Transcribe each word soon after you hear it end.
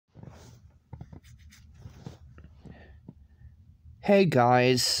Hey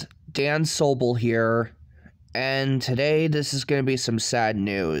guys, Dan Sobel here, and today this is going to be some sad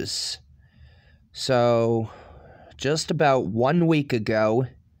news. So, just about 1 week ago,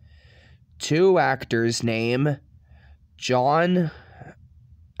 two actors named John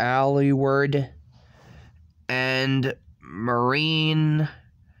Aylward and Marnie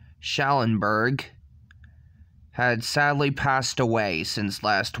Schulenburg had sadly passed away since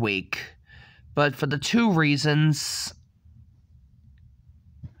last week, but for the two reasons...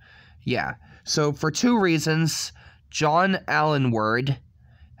 for two reasons, John Aylward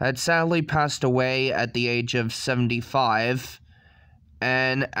had sadly passed away at the age of 75,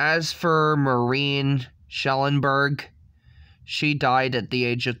 and as for Marnie Schulenburg, she died at the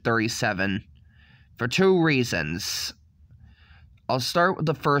age of 37, for two reasons. I'll start with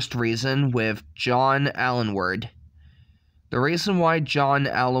the first reason with John Aylward. The reason why John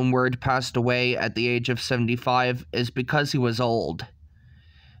Aylward passed away at the age of 75 is because he was old.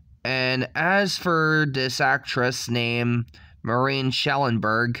 And as for this actress named Marnie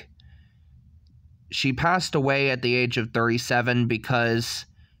Schulenburg, she passed away at the age of 37 because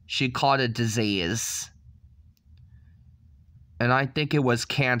she caught a disease. And I think it was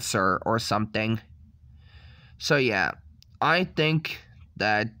cancer or something. So yeah, I think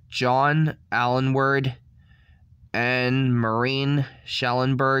that John Aylward and Marnie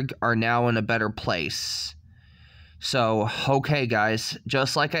Schulenburg are now in a better place. So, okay guys,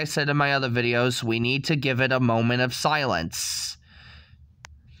 just like I said in my other videos, we need to give it a moment of silence.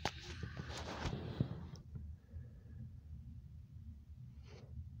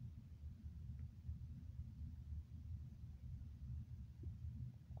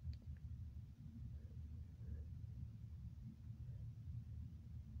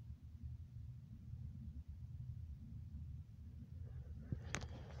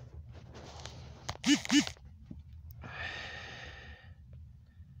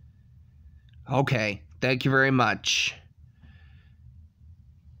 Okay, thank you very much.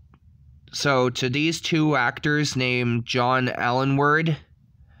 So, to these two actors named John Aylward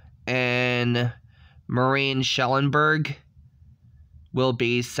and Marnie Schulenburg will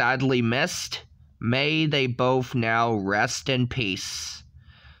be sadly missed. May they both now rest in peace.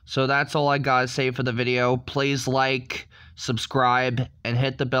 So that's all I gotta say for the video. Please like, subscribe, and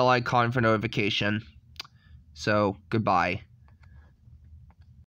hit the bell icon for notification. So, goodbye.